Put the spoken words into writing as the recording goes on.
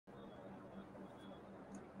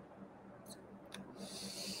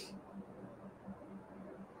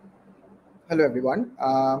Hello, everyone.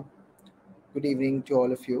 Good evening to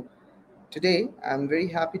all of you. Today, I'm very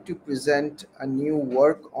happy to present a new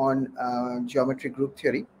work on geometry group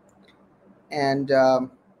theory, and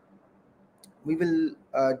we will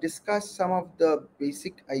discuss some of the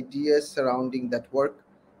basic ideas surrounding that work,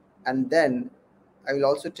 and then I will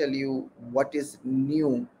also tell you what is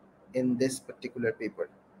new in this particular paper.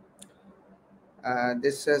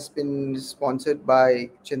 This has been sponsored by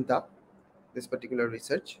Cheenta, this particular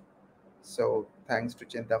research. So, thanks to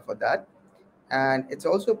Cheenta for that. And it's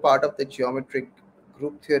also part of the geometric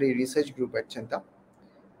group theory research group at Cheenta.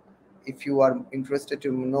 If you are interested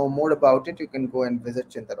to know more about it, you can go and visit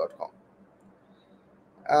cheenta.com.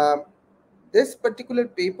 This particular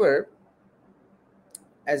paper,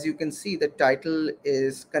 as you can see, the title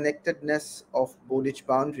is Connectedness of Bowditch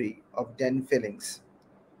Boundary of Dehn Fillings.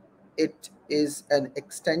 It is an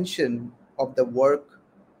extension of the work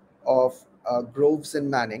of Groves and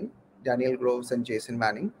Manning, Daniel Groves and Jason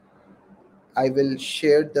Manning. I will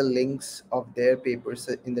share the links of their papers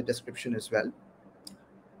in the description as well.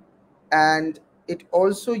 And it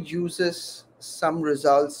also uses some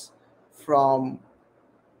results from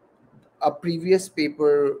a previous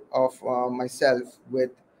paper of myself with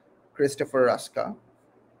Christopher Ruska.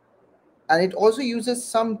 And it also uses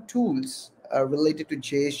some tools related to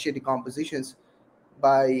JSJ decompositions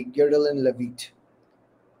by Gödel and Levitt.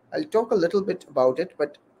 I'll talk a little bit about it,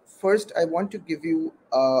 but first I want to give you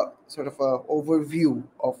a sort of an overview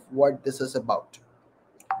of what this is about.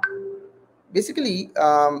 Basically,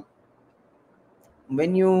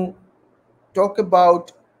 when you talk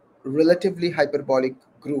about relatively hyperbolic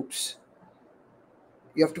groups,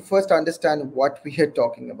 you have to first understand what we are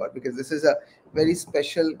talking about, because this is a very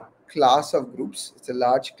special class of groups. It's a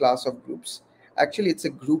large class of groups. Actually, it's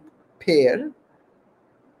a group pair.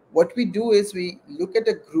 What we do is we look at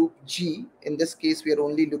a group G. In this case, we are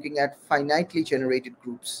only looking at finitely generated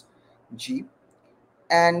groups G.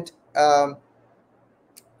 And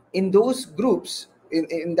in those groups,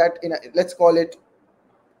 let's call it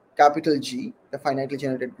capital G, the finitely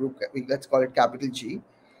generated group, let's call it capital G.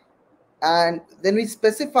 And then we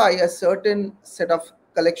specify a certain set of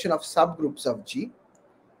collection of subgroups of G.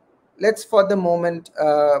 Let's for the moment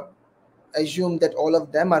assume that all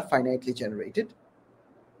of them are finitely generated.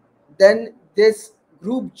 Then this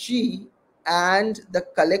group G and the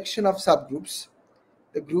collection of subgroups,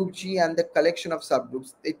 the group G and the collection of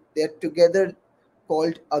subgroups, they're together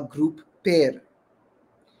called a group pair.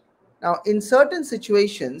 Now, in certain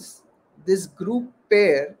situations, this group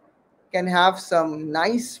pair can have some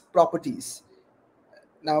nice properties.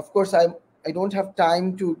 Now, of course, I don't have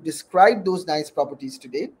time to describe those nice properties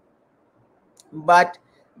today, but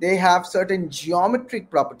they have certain geometric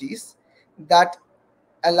properties that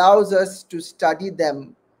allows us to study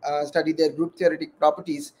them, study their group theoretic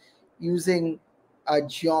properties using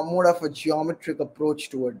more of a geometric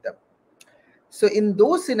approach toward them. So in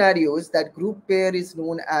those scenarios, that group pair is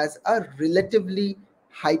known as a relatively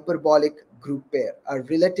hyperbolic group pair, a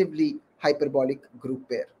relatively hyperbolic group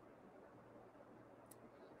pair.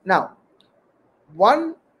 Now,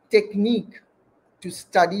 one technique to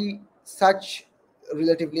study such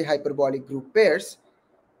relatively hyperbolic group pairs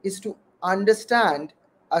is to understand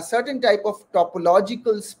a certain type of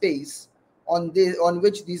topological space on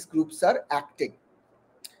which these groups are acting.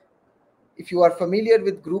 If you are familiar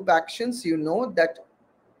with group actions, you know that,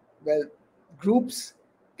 well, groups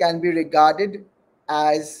can be regarded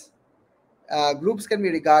as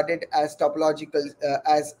topological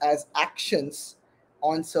as actions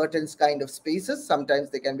on certain kind of spaces. Sometimes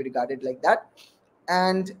they can be regarded like that,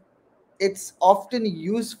 and it's often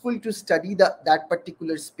useful to study that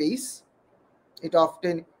particular space. It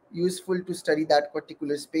often useful to study that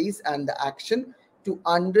particular space and the action to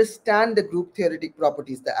understand the group theoretic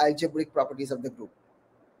properties, the algebraic properties of the group.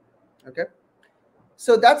 Okay,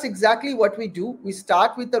 so that's exactly what we do. We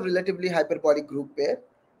start with a relatively hyperbolic group pair,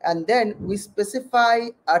 and then we specify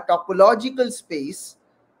a topological space.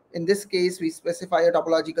 In this case, we specify a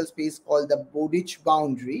topological space called the Bowditch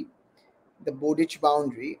boundary,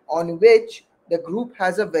 on which the group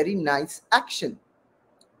has a very nice action.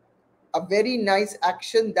 A very nice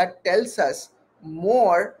action that tells us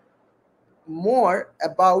more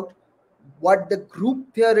about what the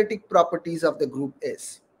group theoretic properties of the group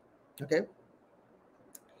is. Okay,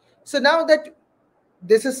 so now that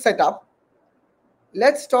this is set up,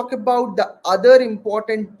 let's talk about the other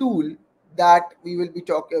important tool that we will be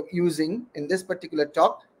using in this particular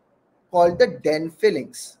talk, called the Dehn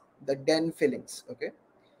fillings. Okay,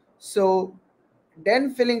 so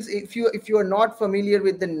Dehn fillings, if you are not familiar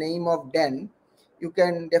with the name of Dehn, you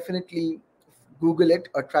can definitely Google it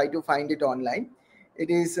or try to find it online.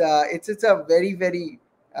 It's a very, very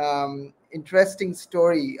interesting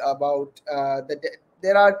story about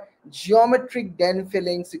there are geometric Dehn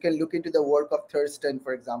fillings. You can look into the work of Thurston,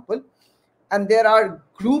 for example, and there are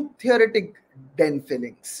group theoretic Dehn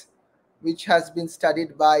fillings, which has been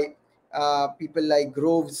studied by people like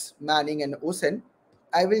Groves, Manning, and Osen.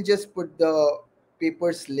 I will just put the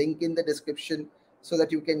paper's link in the description so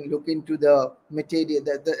that you can look into the material,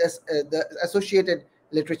 the associated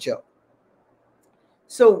literature.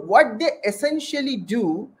 So what they essentially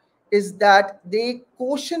do is that they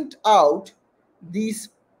quotient out these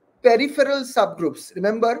peripheral subgroups.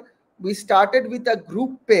 Remember, we started with a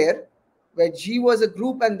group pair where G was a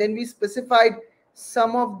group, and then we specified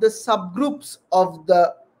some of the subgroups of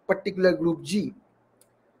the particular group G.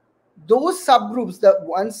 Those subgroups, the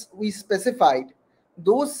ones we specified,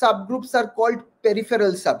 those subgroups are called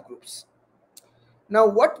peripheral subgroups. Now,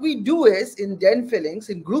 what we do is in Dehn fillings,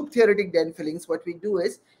 in group theoretic Dehn fillings, what we do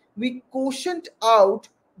is we quotient out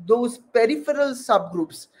those peripheral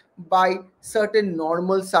subgroups by certain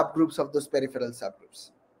normal subgroups of those peripheral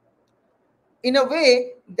subgroups. In a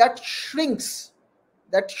way that shrinks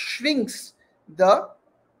the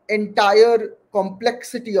entire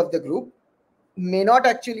complexity of the group. May not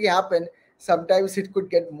actually happen. Sometimes it could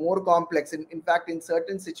get more complex. In fact, in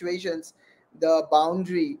certain situations, the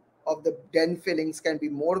boundary of the Dehn fillings can be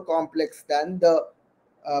more complex than the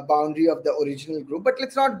boundary of the original group. But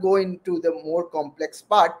let's not go into the more complex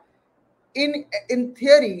part. In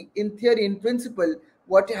theory, in principle,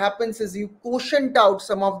 what happens is you quotient out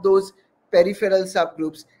some of those peripheral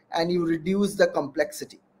subgroups and you reduce the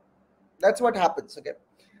complexity. That's what happens. Okay,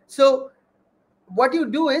 so what you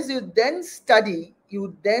do is you then study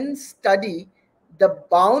the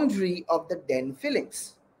boundary of the Dehn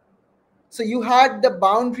fillings. So you had the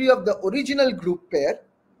boundary of the original group pair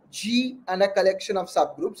G and a collection of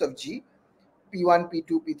subgroups of G, P1,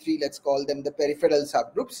 P2, P3, let's call them the peripheral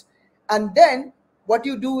subgroups. And then what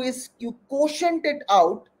you do is you quotient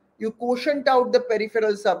out the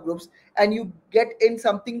peripheral subgroups, and you get in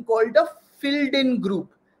something called a filled in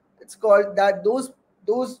group. It's called that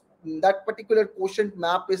that particular quotient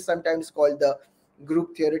map is sometimes called the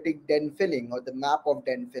group theoretic Dehn filling or the map of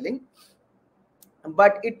Dehn filling,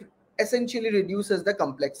 but it essentially reduces the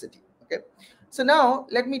complexity. Okay, so now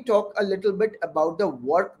let me talk a little bit about the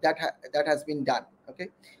work that has been done. Okay,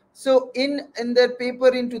 so in their paper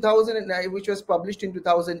in 2009, which was published in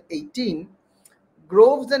 2018,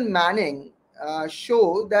 Groves and Manning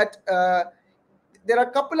show that there are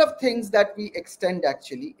a couple of things that we extend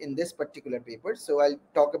actually in this particular paper. So I'll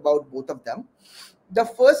talk about both of them. The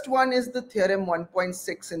first one is the theorem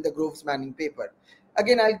 1.6 in the Groves Manning paper.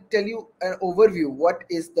 Again, I'll tell you an overview. What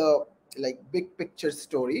is the big picture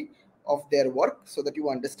story of their work so that you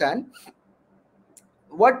understand.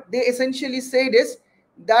 What they essentially said is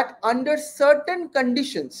that under certain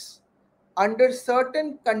conditions,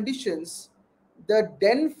 the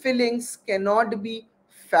Dehn fillings cannot be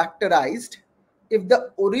factorized if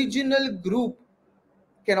the original group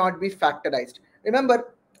cannot be factorized.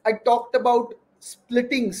 Remember, I talked about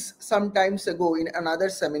splittings some times ago in another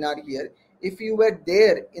seminar here. If you were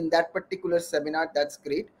there in that particular seminar, that's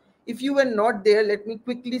great. If you were not there, let me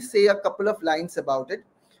quickly say a couple of lines about it.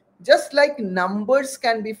 Just like numbers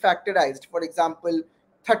can be factorized, for example,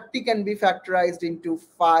 30 can be factorized into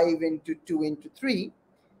 5, into 2, into 3.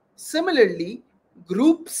 Similarly,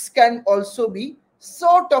 groups can also be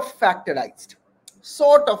sort of factorized.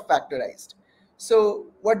 So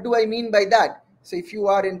what do I mean by that? So if you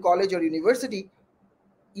are in college or university,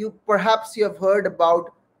 perhaps you have heard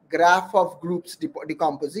about graph of groups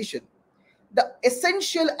decomposition. The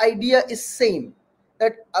essential idea is same,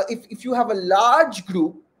 that if you have a large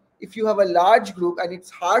group, and it's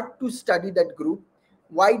hard to study that group,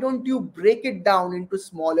 why don't you break it down into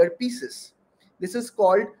smaller pieces? This is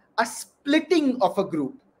called a splitting of a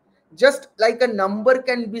group. Just like a number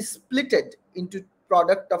can be splitted into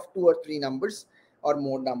product of 2 or 3 numbers or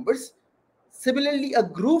more numbers, similarly a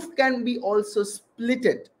group can be also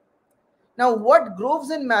splitted. Now what Groves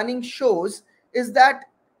and Manning shows is that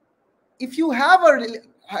if you have a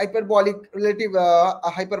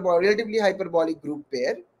relatively hyperbolic group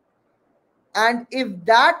pair, and if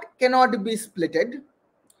that cannot be splitted,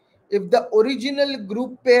 if the original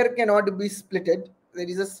group pair cannot be splitted, there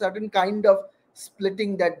is a certain kind of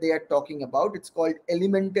splitting that they are talking about. It's called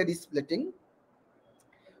elementary splitting.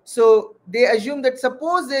 So they assume that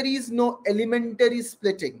suppose there is no elementary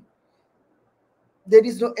splitting, of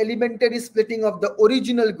the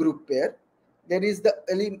original group pair, there is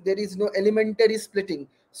no elementary splitting.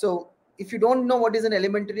 So if you don't know what is an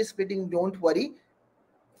elementary splitting, don't worry.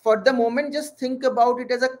 for the moment, just think about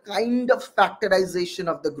it as a kind of factorization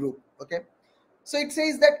of the group. Okay, so it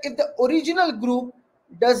says that if the original group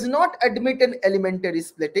does not admit an elementary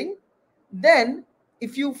splitting, then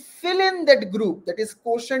if you fill in that group, that is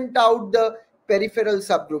quotient out the peripheral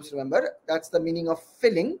subgroups, remember that's the meaning of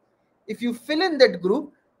filling. If you fill in that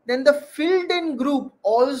group, then the filled in group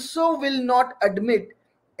also will not admit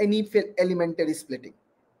any elementary splitting.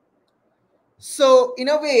 So in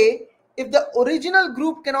a way, if the original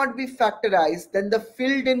group cannot be factorized, then the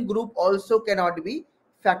filled in group also cannot be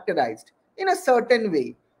factorized in a certain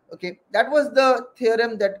way. Okay, that was the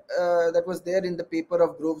theorem that that was there in the paper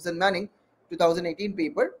of Groves and Manning 2018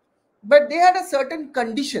 paper, but they had a certain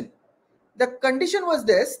condition. The condition was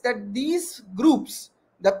this, that these groups,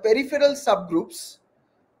 the peripheral subgroups,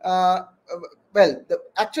 uh, well, the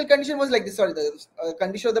actual condition was like this. Sorry, the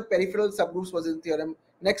condition of the peripheral subgroups was in theorem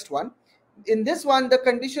next one. In this one, the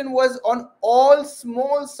condition was on all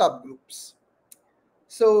small subgroups.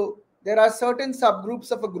 So there are certain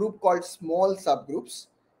subgroups of a group called small subgroups,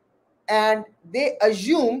 and they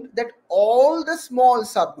assumed that all the small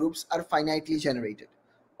subgroups are finitely generated.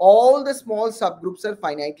 All the small subgroups are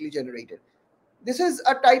finitely generated. This is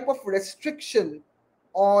a type of restriction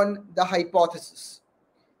on the hypothesis.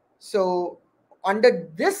 So under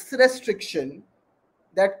this restriction,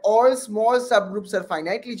 that all small subgroups are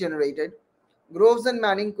finitely generated, Groves and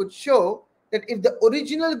Manning could show that if the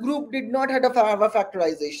original group did not have a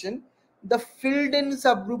factorization, the filled-in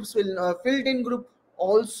subgroups will filled-in group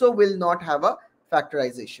also will not have a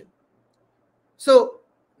factorization. So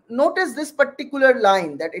notice this particular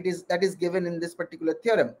line that is given in this particular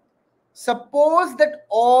theorem. Suppose that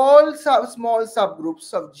all small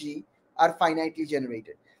subgroups of G are finitely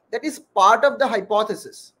generated. That is part of the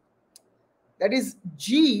hypothesis. That is,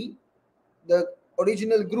 G, the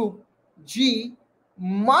original group G,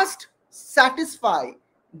 must satisfy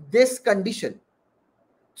this condition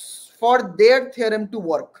for their theorem to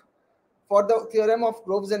work. For the theorem of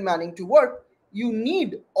Groves and Manning to work, you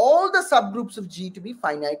need all the subgroups of G to be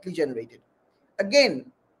finitely generated.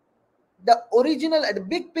 Again, the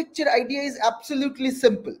big picture idea is absolutely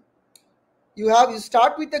simple. You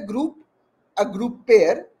start with a group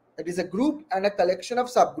pair, that is a group and a collection of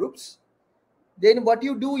subgroups. Then what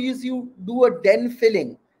you do is you do a Dehn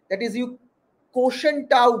filling, that is, you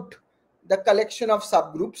quotient out the collection of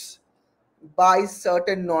subgroups by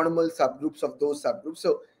certain normal subgroups of those subgroups.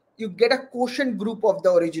 So you get a quotient group of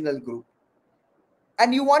the original group,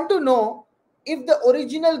 and you want to know if the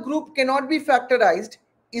original group cannot be factorized,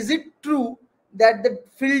 is it true that the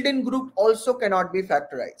filled in group also cannot be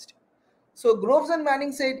factorized? So Groves and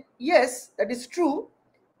Manning said, yes, that is true,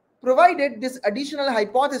 provided this additional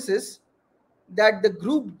hypothesis that the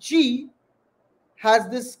group G has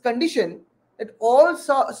this condition that all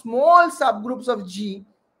small subgroups of G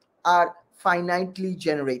are finitely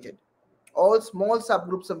generated. All small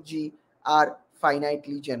subgroups of G are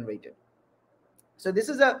finitely generated. So this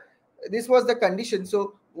was the condition.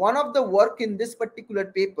 So one of the work in this particular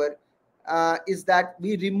paper is that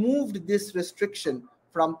we removed this restriction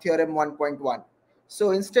from theorem 1.1.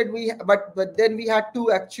 So instead but then we had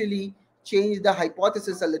to actually change the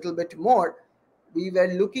hypothesis a little bit more. We were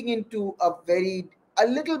looking into a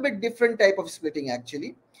little bit different type of splitting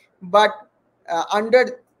actually, but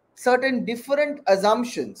under certain different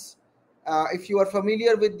assumptions. If you are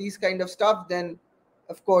familiar with these kind of stuff, then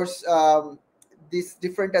of course this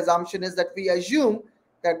different assumption is that we assume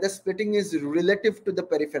that the splitting is relative to the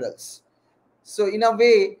peripherals. So in a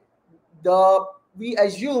way, we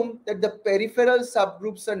assume that the peripheral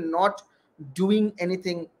subgroups are not doing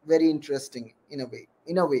anything very interesting in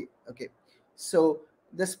a way. Okay, so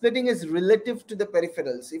the splitting is relative to the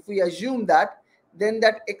peripherals. If we assume that, then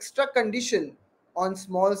that extra condition on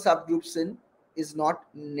small subgroups is not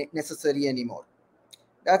necessary anymore.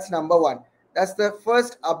 That's number one. That's the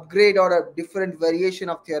first upgrade or a different variation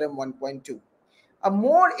of theorem 1.2. A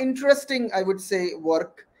more interesting, I would say,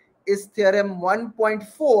 work is theorem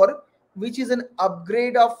 1.4, which is an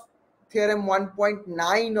upgrade of theorem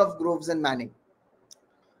 1.9 of Groves and Manning.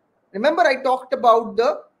 Remember, I talked about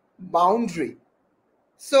the boundary.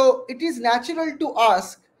 So it is natural to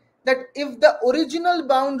ask that if the original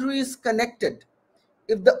boundary is connected,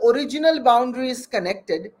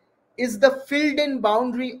 is the filled-in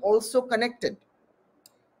boundary also connected?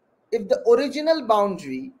 If the original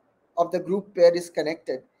boundary of the group pair is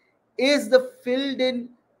connected, is the filled-in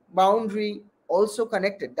boundary also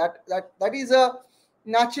connected? That is a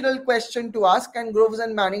natural question to ask, and Groves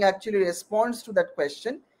and Manning actually responds to that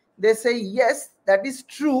question. They say yes, that is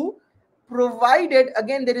true, provided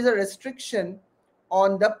again there is a restriction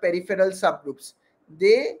on the peripheral subgroups.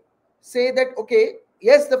 They say that okay,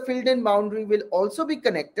 yes, the filled in boundary will also be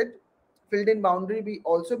connected. Filled in boundary will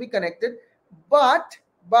also be connected, but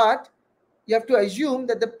you have to assume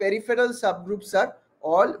that the peripheral subgroups are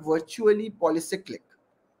all virtually polycyclic.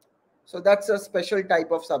 So that's a special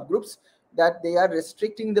type of subgroups that they are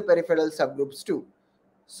restricting the peripheral subgroups to.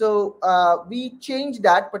 So we changed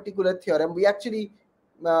that particular theorem. We actually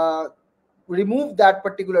removed that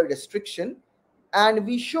particular restriction, and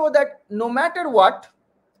we show that no matter what,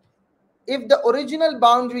 if the original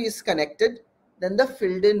boundary is connected, then the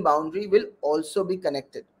filled in boundary will also be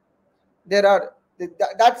connected. There are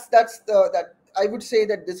that's the that I would say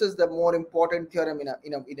that this is the more important theorem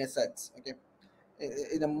in a sense. Okay,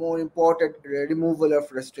 in a more important removal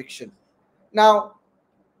of restriction. Now,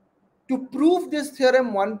 to prove this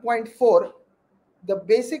theorem 1.4, the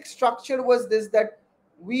basic structure was this, that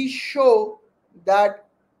we show that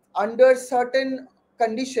under certain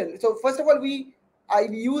conditions. So first of all, I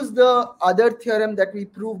use the other theorem that we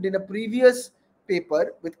proved in a previous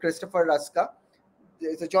paper with Christopher Ruska.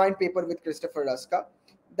 It's a joint paper with Christopher Ruska,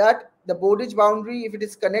 that the Bowditch boundary, if it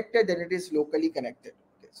is connected, then it is locally connected.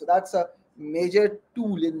 Okay, so that's a major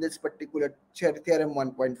tool in this particular theorem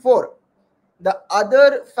 1.4. The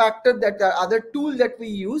other factor, that the other tool that we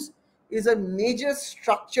use, is a major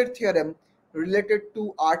structure theorem related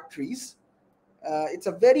to art trees. It's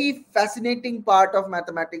a very fascinating part of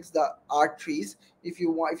mathematics, the art trees. If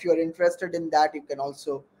you are interested in that, you can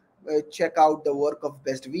also check out the work of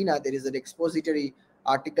Bestvina. There is an expository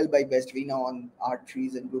article by Bestvina on art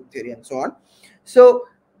trees and group theory and so on. So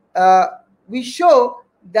we show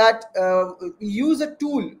that we use a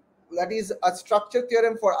tool that is a structure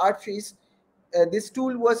theorem for art trees. This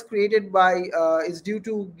tool was created by is due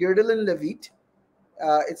to Gödel and Levitt.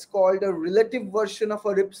 It's called a relative version of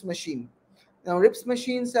a Rips machine. Now, Rips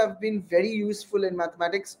machines have been very useful in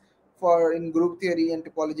mathematics in group theory and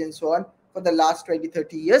topology and so on for the last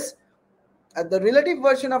 20-30 years. The relative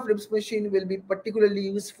version of Rips machine will be particularly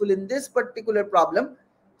useful in this particular problem.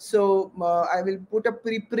 So I will put a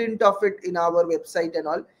preprint of it in our website and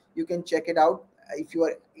all. You can check it out if you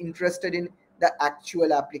are interested in the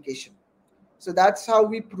actual application. So that's how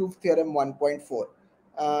we prove theorem 1.4.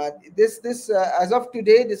 As of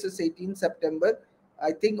today, this is 18 September.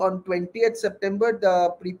 I think on 20th September,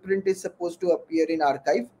 the preprint is supposed to appear in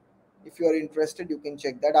archive. If you are interested, you can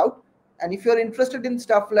check that out. And if you are interested in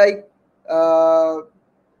stuff like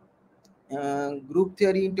group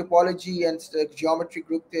theory in topology and geometry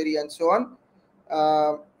group theory and so on,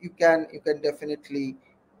 you can definitely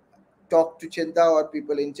talk to Cheenta, or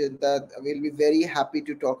people in Cheenta will be very happy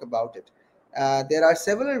to talk about it. There are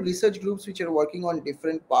several research groups which are working on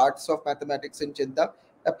different parts of mathematics in Cheenta,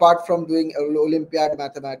 apart from doing Olympiad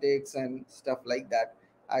mathematics and stuff like that.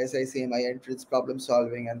 As I say, my entrance problem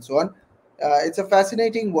solving and so on. It's a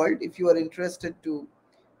fascinating world. If you are interested to,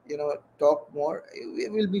 talk more, we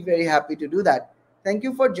will be very happy to do that. Thank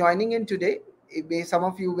you for joining in today. Some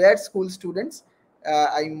of you were school students,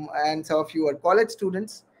 and some of you are college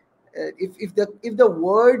students. If the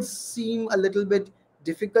words seem a little bit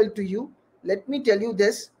difficult to you, let me tell you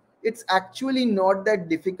this: it's actually not that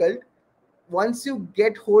difficult. Once you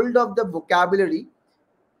get hold of the vocabulary,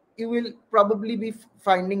 you will probably be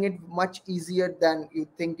finding it much easier than you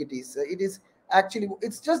think it is. It is actually,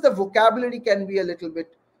 it's just the vocabulary can be a little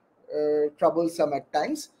bit troublesome at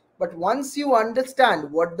times, but once you understand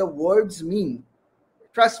what the words mean,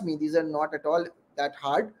 trust me, these are not at all that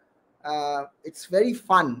hard. It's very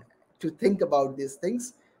fun to think about these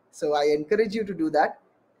things. So I encourage you to do that.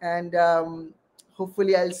 And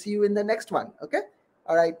hopefully I'll see you in the next one. Okay.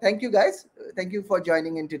 All right. Thank you, guys. Thank you for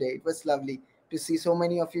joining in today. It was lovely to see so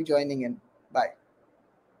many of you joining in. Bye.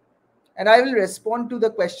 And I will respond to the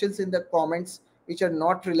questions in the comments which are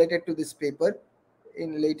not related to this paper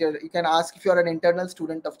in later. You can ask, if you are an internal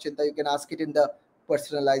student of Cheenta, you can ask it in the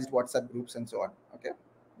personalized WhatsApp groups and so on. Okay.